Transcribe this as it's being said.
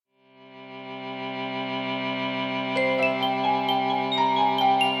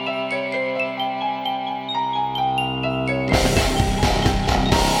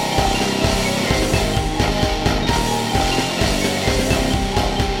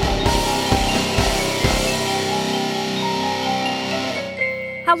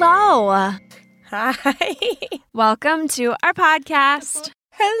Hello. Hi. Welcome to our podcast.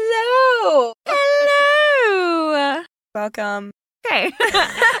 Hello. Hello. Welcome. Okay.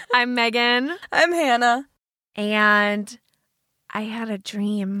 I'm Megan. I'm Hannah. And I had a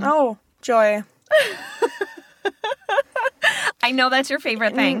dream. Oh, joy. I know that's your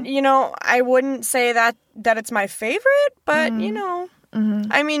favorite thing. You know, I wouldn't say that it's my favorite, but, you know,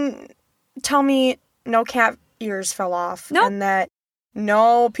 I mean, tell me no cat ears fell off. Nope. And that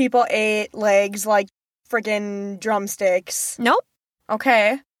no people ate legs like friggin' drumsticks. Nope.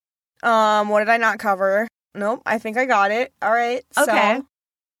 Okay. What did I not cover? Nope, I think I got it. All right. Okay. So,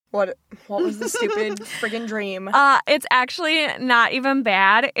 what was the stupid friggin' dream? It's actually not even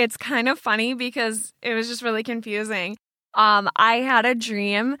bad. It's kind of funny because it was just really confusing. I had a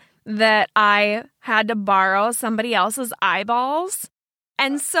dream that I had to borrow somebody else's eyeballs.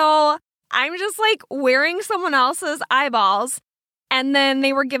 And so I'm just like wearing someone else's eyeballs. And then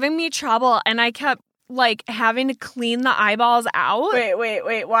they were giving me trouble. And I kept like having to clean the eyeballs out. Wait.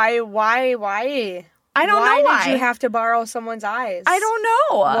 Why? I don't know why. Why did you have to borrow someone's eyes? I don't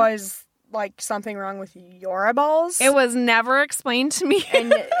know. Was like something wrong with your eyeballs? It was never explained to me.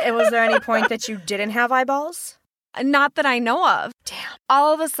 And was there any point that you didn't have eyeballs? Not that I know of. Damn.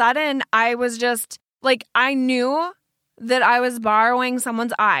 All of a sudden, I was just, like, I knew that I was borrowing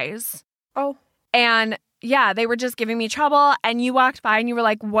someone's eyes. Oh. And, yeah, they were just giving me trouble. And you walked by and you were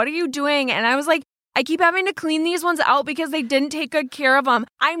like, what are you doing? And I was like, I keep having to clean these ones out because they didn't take good care of them.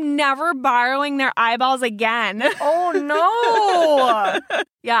 I'm never borrowing their eyeballs again. Oh, no.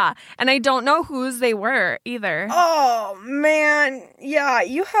 Yeah. And I don't know whose they were either. Oh, man. Yeah,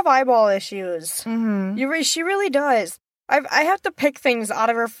 you have eyeball issues. Mm-hmm. She really does. I have to pick things out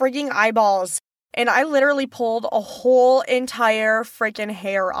of her freaking eyeballs. And I literally pulled a whole entire freaking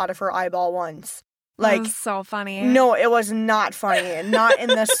hair out of her eyeball once. Like, that was so funny. No, it was not funny. Not in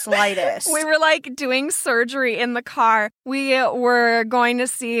the slightest. We were like doing surgery in the car. We were going to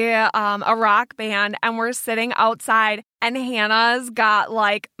see a rock band and we're sitting outside and Hannah's got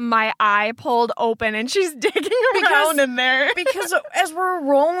like my eye pulled open and she's digging around in there. Because as we're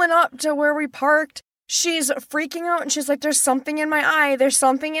rolling up to where we parked, she's freaking out and she's like, there's something in my eye. There's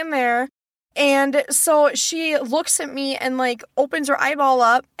something in there. And so she looks at me and like opens her eyeball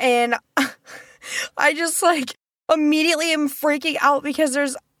up and I just like immediately am freaking out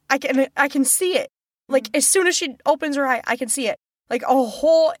because I can see it. Like as soon as she opens her eye, I can see it. Like a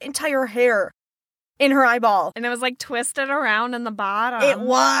whole entire hair in her eyeball. And it was like twisted around in the bottom. It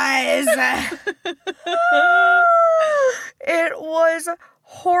was. It was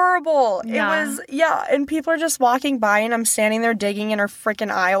horrible. Yeah. It was, yeah. And people are just walking by and I'm standing there digging in her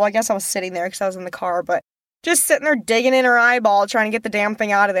freaking eye. Well, I guess I was sitting there because I was in the car, but just sitting there digging in her eyeball trying to get the damn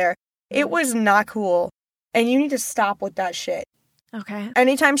thing out of there. It was not cool. And you need to stop with that shit. Okay.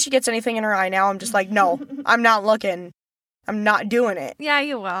 Anytime she gets anything in her eye now, I'm just like, no, I'm not looking. I'm not doing it. Yeah,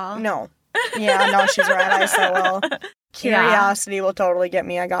 you will. No. Yeah, no, she's right. I so will. Curiosity will totally get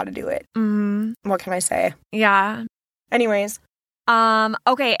me. I gotta do it. Mm-hmm. What can I say? Yeah. Anyways.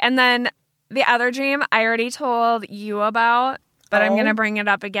 Okay, and then the other dream I already told you about, but I'm going to bring it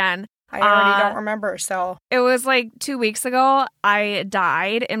up again. I already don't remember, so. It was like 2 weeks ago, I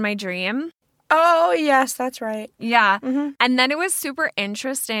died in my dream. Oh, yes, that's right. Yeah. Mm-hmm. And then it was super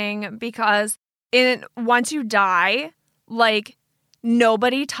interesting because once you die, like,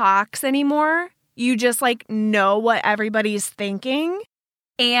 nobody talks anymore. You just, like, know what everybody's thinking.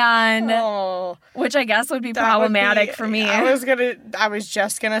 And, which I guess would be problematic for me. I was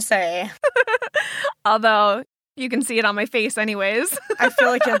just gonna say. Although, you can see it on my face anyways. I feel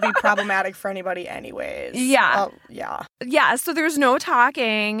like it'd be problematic for anybody anyways. Yeah. Yeah. Yeah, so there's no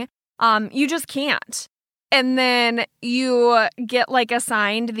talking. You just can't. And then you get like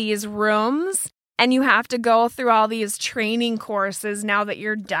assigned these rooms and you have to go through all these training courses now that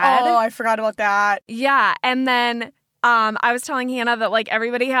you're dead. Oh, I forgot about that. Yeah, and then I was telling Hannah that like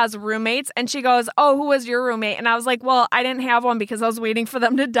everybody has roommates and she goes, "Oh, who was your roommate?" And I was like, "Well, I didn't have one because I was waiting for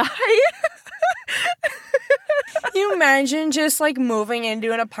them to die." You imagine just like moving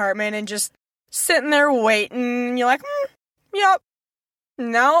into an apartment and just sitting there waiting. And you're like, yep.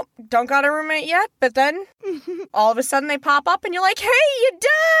 Nope, don't got a roommate yet. But then all of a sudden they pop up and you're like, hey, you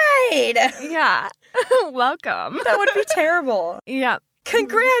died. Yeah. Welcome. That would be terrible. Yeah.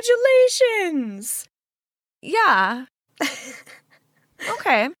 Congratulations. Yeah.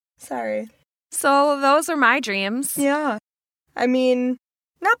 Okay. Sorry. So those are my dreams. Yeah. I mean,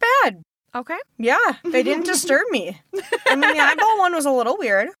 not bad. Okay. Yeah, they didn't disturb me. I mean, the eyeball one was a little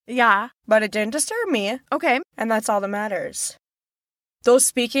weird. Yeah. But it didn't disturb me. Okay. And that's all that matters. Though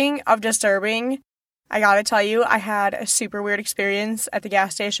speaking of disturbing, I gotta tell you, I had a super weird experience at the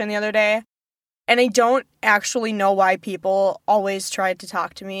gas station the other day. And I don't actually know why people always try to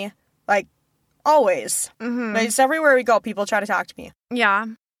talk to me. Like, always. Mm-hmm. It's everywhere we go, people try to talk to me. Yeah.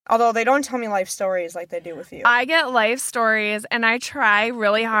 Although they don't tell me life stories like they do with you. I get life stories, and I try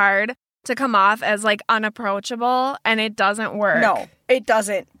really hard to come off as, like, unapproachable, and it doesn't work. No, it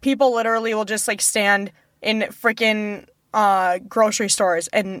doesn't. People literally will just, like, stand in freaking grocery stores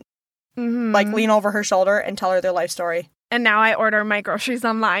and, like, lean over her shoulder and tell her their life story. And now I order my groceries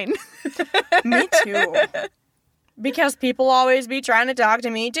online. Me too. Because people always be trying to talk to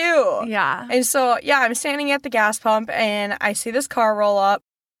me too. Yeah. And so, yeah, I'm standing at the gas pump and I see this car roll up.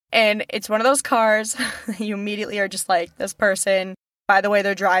 And it's one of those cars you immediately are just like, this person, by the way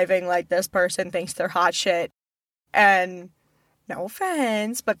they're driving, like, this person thinks they're hot shit. And no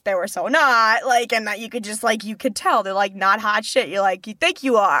offense, but they were so not. Like, and that you could just, like, you could tell they're, like, not hot shit. You're like, you think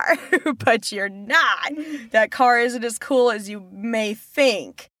you are, but you're not. That car isn't as cool as you may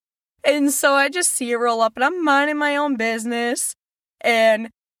think. And so I just see it roll up, and I'm minding my own business.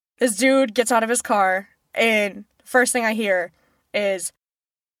 And this dude gets out of his car, and the first thing I hear is,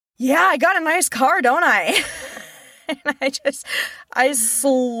 yeah, I got a nice car, don't I? And I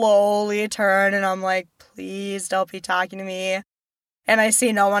slowly turn, and I'm like, please don't be talking to me. And I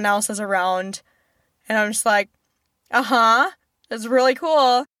see no one else is around. And I'm just like, that's really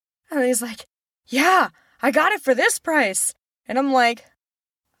cool. And he's like, yeah, I got it for this price. And I'm like,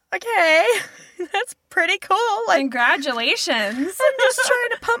 okay, that's pretty cool. Like, congratulations. I'm just trying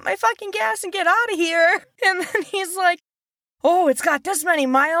to pump my fucking gas and get out of here. And then he's like, oh, it's got this many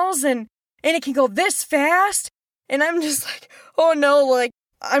miles and it can go this fast. And I'm just like, oh no, like,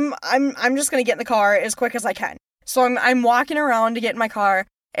 I'm just gonna get in the car as quick as I can. So I'm walking around to get in my car,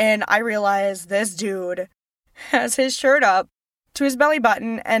 and I realize this dude has his shirt up to his belly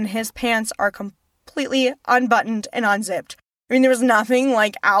button, and his pants are completely unbuttoned and unzipped. I mean, there was nothing,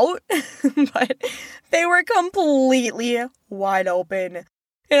 like, out, but they were completely wide open.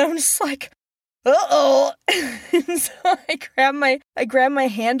 And I'm just like, uh-oh. And so I grab my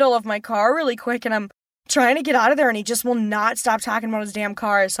handle of my car really quick, and I'm trying to get out of there, and he just will not stop talking about his damn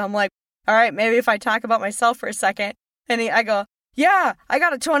car. So I'm like, all right, maybe if I talk about myself for a second. And I go, yeah, I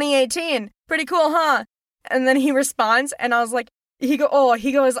got a 2018. Pretty cool, huh? And then he responds, and I was like, he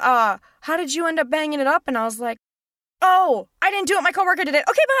goes, how did you end up banging it up? And I was like, oh, I didn't do it. My coworker did it.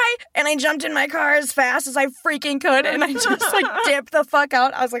 Okay, bye. And I jumped in my car as fast as I freaking could, and I just, like, dipped the fuck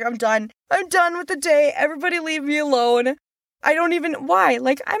out. I was like, I'm done. I'm done with the day. Everybody leave me alone. I don't even, why?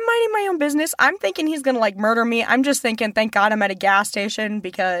 Like, I'm minding my own business. I'm thinking he's gonna, like, murder me. I'm just thinking, thank God I'm at a gas station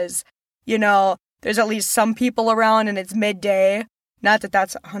because, you know, there's at least some people around and it's midday. Not that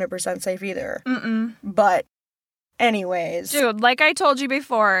that's 100% safe either. But anyways. Dude, like I told you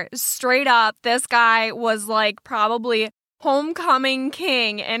before, straight up, this guy was, like, probably homecoming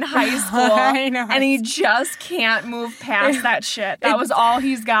king in high school. I know. And he just can't move past that shit. That was all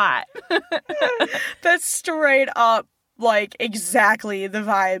he's got. That's straight up, like, exactly the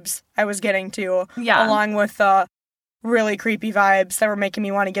vibes I was getting to. Yeah. Along with really creepy vibes that were making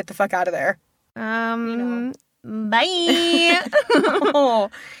me want to get the fuck out of there. Bye.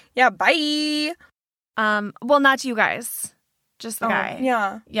 Oh, yeah, bye. Well, not you guys. Just the guy.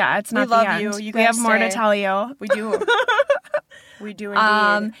 Yeah. Yeah, it's not We love the end. you. You we guys have more to stay. tell you. We do. We do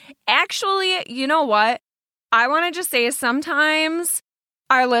indeed. Actually, you know what? I want to just say sometimes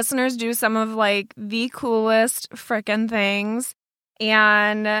our listeners do some of, like, the coolest frickin' things.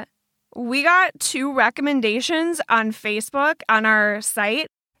 And we got 2 recommendations on Facebook on our site.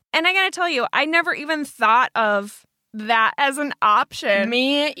 And I gotta tell you, I never even thought of that as an option.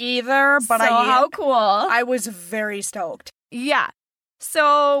 Me either, but so how cool. I was very stoked. Yeah.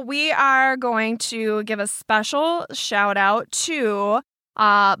 So we are going to give a special shout out to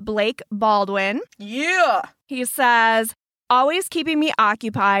Blake Baldwin. Yeah. He says, always keeping me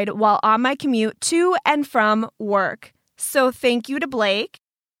occupied while on my commute to and from work. So thank you to Blake.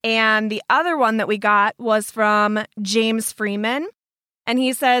 And the other one that we got was from James Freeman. And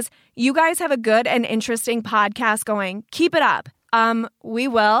he says, you guys have a good and interesting podcast going. Keep it up. We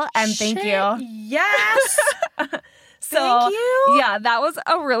will. And thank you. Yes. So, thank you. Yeah, that was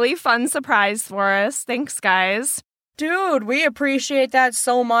a really fun surprise for us. Thanks, guys. Dude, we appreciate that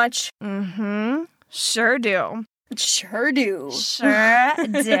so much. Mm-hmm. Sure do. Sure do. Sure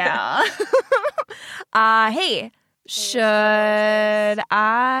do. Hey, should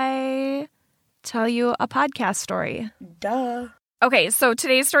I tell you a podcast story? Duh. Okay, so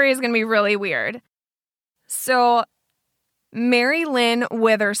today's story is going to be really weird. So, Lynn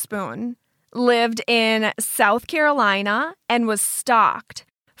Witherspoon lived in South Carolina and was stalked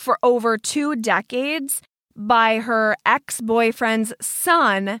for over 2 decades by her ex-boyfriend's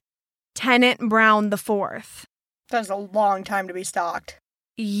son, Tenant Brown IV. That's a long time to be stalked.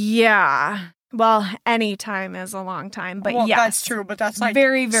 Yeah. Well, any time is a long time, but yes. That's true, but that's like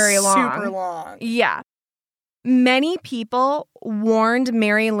very, very long. Super long. Yeah. Many people warned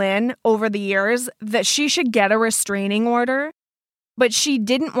Mary Lynn over the years that she should get a restraining order, but she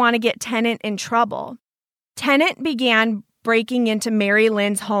didn't want to get Tenant in trouble. Tenant began breaking into Mary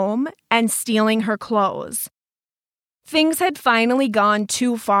Lynn's home and stealing her clothes. Things had finally gone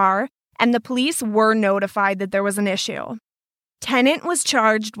too far, and the police were notified that there was an issue. Tenant was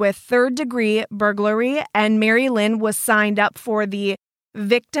charged with third-degree burglary, and Mary Lynn was signed up for the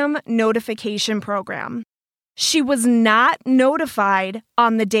Victim Notification Program. She was not notified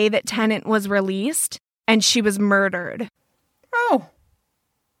on the day that Tenant was released, and she was murdered. Oh.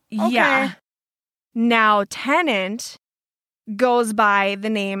 Okay. Yeah. Now, Tenant goes by the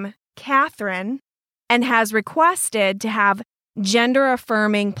name Catherine and has requested to have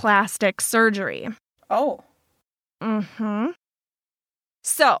gender-affirming plastic surgery. Oh. Mm-hmm.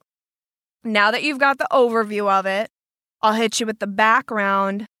 So, now that you've got the overview of it, I'll hit you with the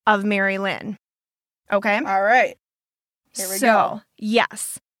background of Mary Lynn. Okay? All right. Here we go. So,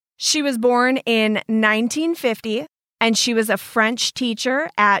 yes. She was born in 1950, and she was a French teacher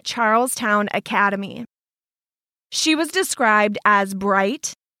at Charlestown Academy. She was described as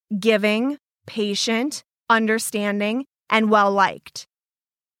bright, giving, patient, understanding, and well-liked.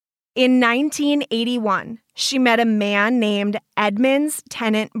 In 1981, she met a man named Edmonds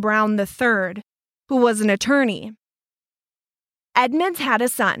Tenant Brown III, who was an attorney. Edmonds had a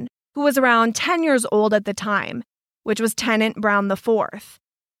son who was around 10 years old at the time, which was Tenant Brown IV.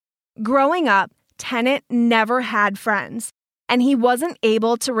 Growing up, Tenant never had friends, and he wasn't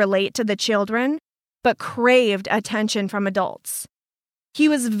able to relate to the children, but craved attention from adults. He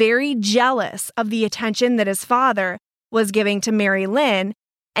was very jealous of the attention that his father was giving to Mary Lynn,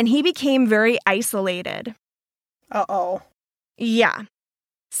 and he became very isolated. Uh-oh. Yeah.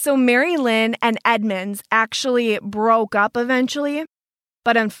 So Mary Lynn and Edmonds actually broke up eventually,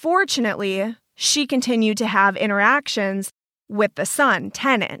 but unfortunately, she continued to have interactions with the son,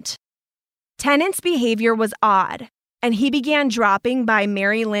 Tenant. Tenant's behavior was odd, and he began dropping by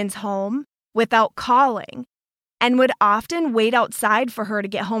Mary Lynn's home without calling and would often wait outside for her to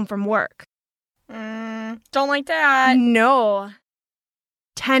get home from work. Don't like that. No.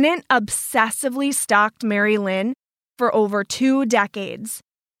 Tenant obsessively stalked Mary Lynn for over 2 decades.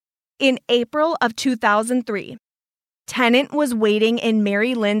 In April of 2003, Tenant was waiting in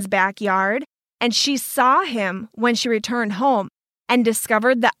Mary Lynn's backyard, and she saw him when she returned home and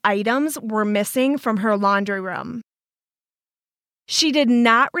discovered that items were missing from her laundry room. She did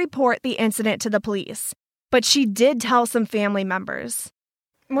not report the incident to the police, but she did tell some family members.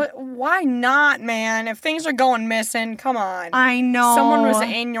 Why not, man? If things are going missing, come on. I know. Someone was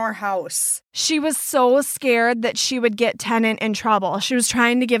in your house. She was so scared that she would get Tenant in trouble. She was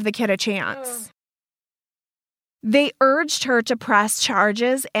trying to give the kid a chance. Ugh. They urged her to press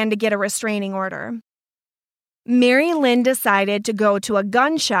charges and to get a restraining order. Mary Lynn decided to go to a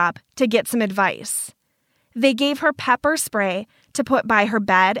gun shop to get some advice. They gave her pepper spray to put by her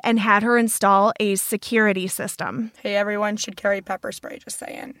bed and had her install a security system. Hey, everyone should carry pepper spray, just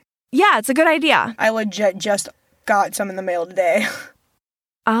saying. Yeah, it's a good idea. I legit just got some in the mail today.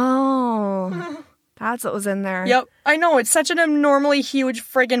 Oh, that's what was in there. Yep, I know. It's such an abnormally huge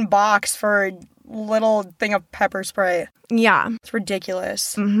friggin' box for a little thing of pepper spray. Yeah. It's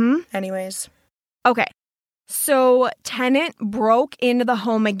ridiculous. Mm-hmm. Anyways. Okay. So Tenant broke into the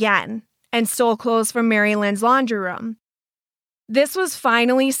home again and stole clothes from Mary Lynn's laundry room. This was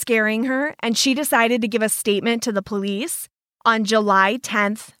finally scaring her, and she decided to give a statement to the police on July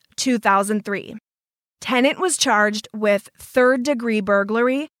 10th, 2003. Tenant was charged with third-degree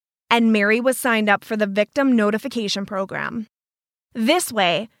burglary, and Mary was signed up for the Victim Notification Program. This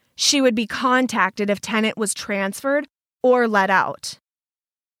way, she would be contacted if Tenant was transferred or let out.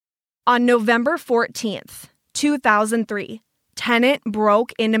 On November 14th, 2003, Tenant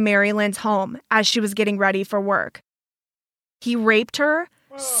broke into Mary Lynn's home as she was getting ready for work. He raped her,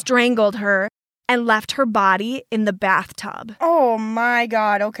 strangled her, and left her body in the bathtub. Oh my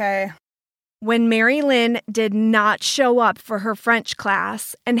God, okay. When Mary Lynn did not show up for her French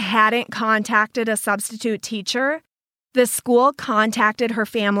class and hadn't contacted a substitute teacher, the school contacted her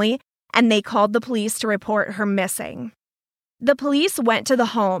family and they called the police to report her missing. The police went to the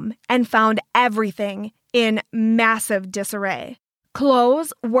home and found everything in massive disarray.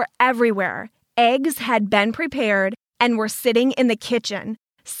 Clothes were everywhere. Eggs had been prepared and were sitting in the kitchen.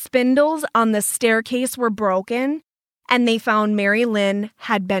 Spindles on the staircase were broken, and they found Mary Lynn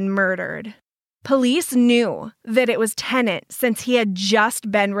had been murdered. Police knew that it was Tennant since he had just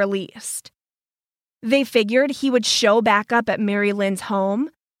been released. They figured he would show back up at Mary Lynn's home,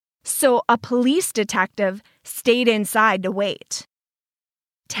 so a police detective stayed inside to wait.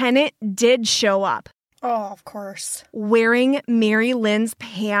 Tennant did show up. Oh, of course. Wearing Mary Lynn's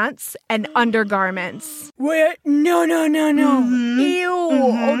pants and undergarments. Wait, no. Mm-hmm. Ew,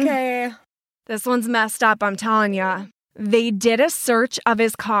 Mm-hmm. Okay. This one's messed up, I'm telling ya. They did a search of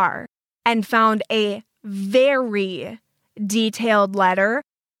his car and found a very detailed letter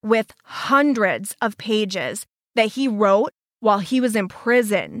with hundreds of pages that he wrote while he was in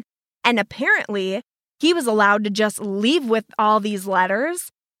prison. And apparently, he was allowed to just leave with all these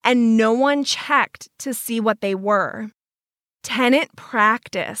letters, and no one checked to see what they were. Tennant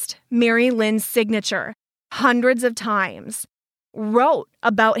practiced Mary Lynn's signature hundreds of times, wrote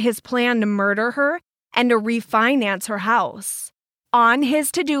about his plan to murder her and to refinance her house. On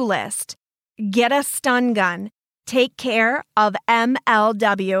his to-do list, get a stun gun, take care of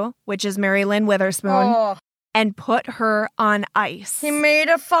MLW, which is Mary Lynn Witherspoon, and put her on ice. He made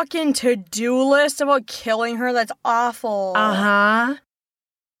a fucking to-do list about killing her. That's awful. Uh-huh.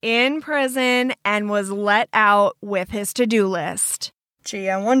 In prison and was let out with his to-do list. Gee,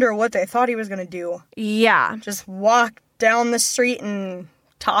 I wonder what they thought he was going to do. Yeah. Just walk down the street and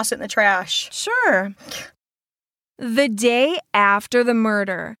toss it in the trash. Sure. The day after the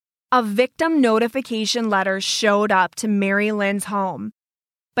murder, a victim notification letter showed up to Mary Lynn's home,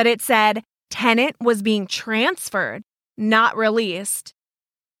 but it said Tennant was being transferred, not released.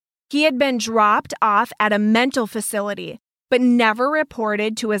 He had been dropped off at a mental facility, but never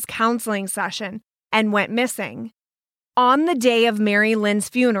reported to his counseling session and went missing. On the day of Mary Lynn's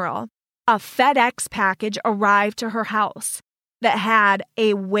funeral, a FedEx package arrived to her house that had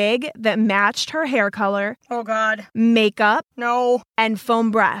a wig that matched her hair color, Oh, God. makeup, No. and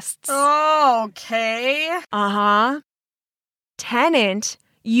foam breasts. Okay. Uh-huh. Tennant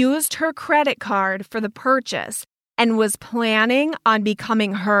used her credit card for the purchase and was planning on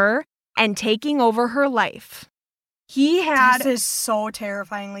becoming her and taking over her life. He had... This is so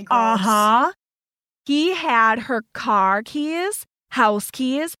terrifyingly gross. Uh-huh. He had her car keys, house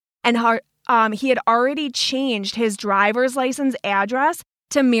keys, and he had already changed his driver's license address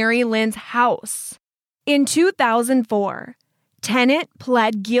to Mary Lynn's house. In 2004, Tennant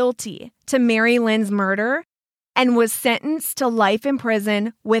pled guilty to Mary Lynn's murder and was sentenced to life in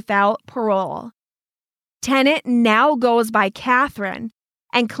prison without parole. Tennant now goes by Catherine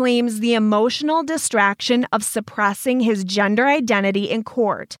and claims the emotional distraction of suppressing his gender identity in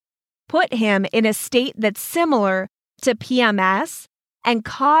court put him in a state that's similar to PMS and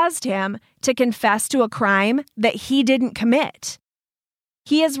caused him to confess to a crime that he didn't commit.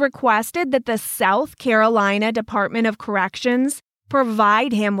 He has requested that the South Carolina Department of Corrections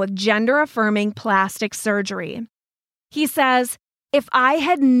provide him with gender-affirming plastic surgery. He says, "If I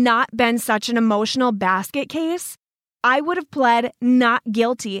had not been such an emotional basket case, I would have pled not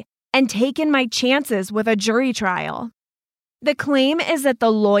guilty and taken my chances with a jury trial." The claim is that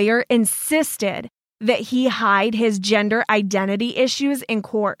the lawyer insisted that he hide his gender identity issues in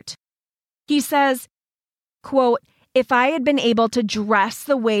court. He says, quote, "If I had been able to dress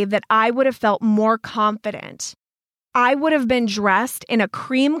the way that I would have felt more confident, I would have been dressed in a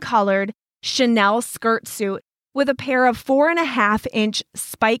cream-colored Chanel skirt suit with a pair of 4.5-inch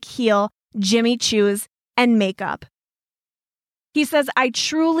spike heel Jimmy Choos and makeup." He says, "I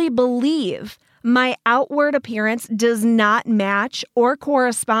truly believe my outward appearance does not match or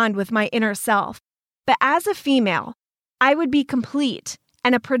correspond with my inner self, but as a female, I would be complete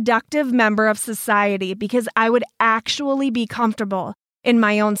and a productive member of society because I would actually be comfortable in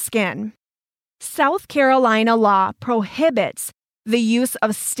my own skin." South Carolina law prohibits the use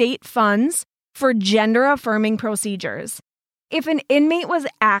of state funds for gender-affirming procedures. If an inmate was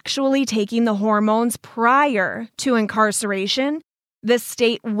actually taking the hormones prior to incarceration, the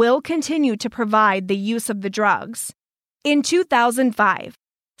state will continue to provide the use of the drugs. In 2005,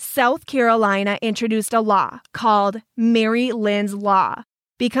 South Carolina introduced a law called Mary Lynn's Law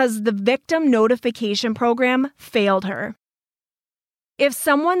because the victim notification program failed her. If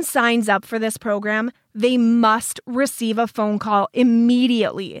someone signs up for this program, they must receive a phone call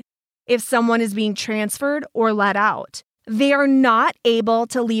immediately if someone is being transferred or let out. They are not able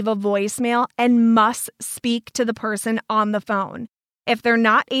to leave a voicemail and must speak to the person on the phone. If they're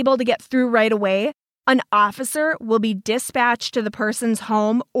not able to get through right away, an officer will be dispatched to the person's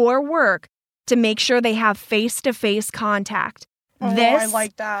home or work to make sure they have face-to-face contact. Oh, I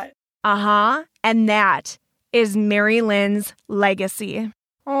like that. And that is Mary Lynn's legacy.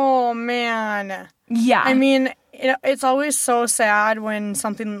 Oh, man. Yeah. I mean, it's always so sad when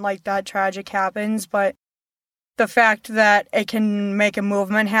something like that tragic happens, but the fact that it can make a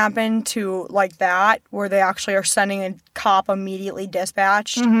movement happen to like that, where they actually are sending a cop immediately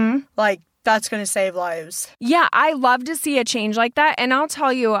dispatched, like that's going to save lives. Yeah, I love to see a change like that. And I'll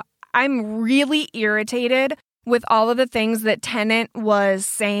tell you, I'm really irritated with all of the things that Tennant was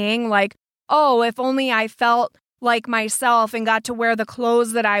saying. Like, oh, if only I felt like myself and got to wear the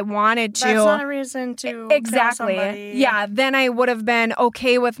clothes that I wanted to. That's not a reason to exactly. kill somebody. Yeah, then I would have been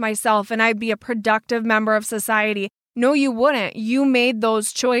okay with myself and I'd be a productive member of society. No, you wouldn't. You made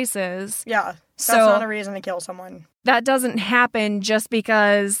those choices. Yeah, that's not a reason to kill someone. That doesn't happen just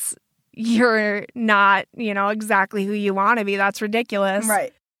because you're not, exactly who you want to be. That's ridiculous.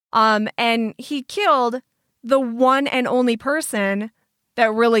 Right. And he killed the one and only person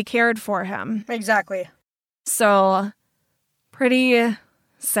that really cared for him. Exactly. So, pretty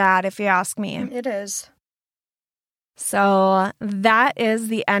sad if you ask me. It is. So, that is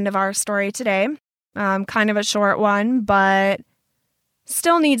the end of our story today. Kind of a short one, but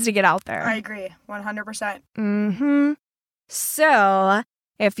still needs to get out there. I agree. 100%. So,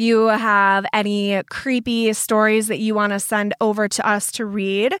 if you have any creepy stories that you want to send over to us to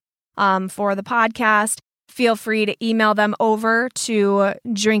read for the podcast, feel free to email them over to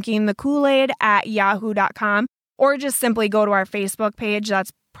drinkingthekool-aid@yahoo.com, or just simply go to our Facebook page.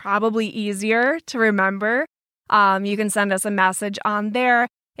 That's probably easier to remember. You can send us a message on there.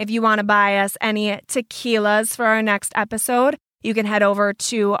 If you want to buy us any tequilas for our next episode, you can head over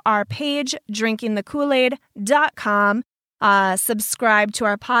to our page, drinkingthekool-aid.com. Subscribe to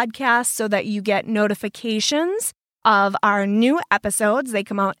our podcast so that you get notifications of our new episodes. They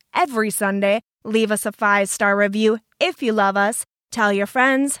come out every Sunday. Leave us a 5-star review if you love us. Tell your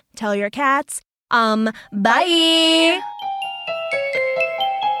friends, tell your cats. Bye.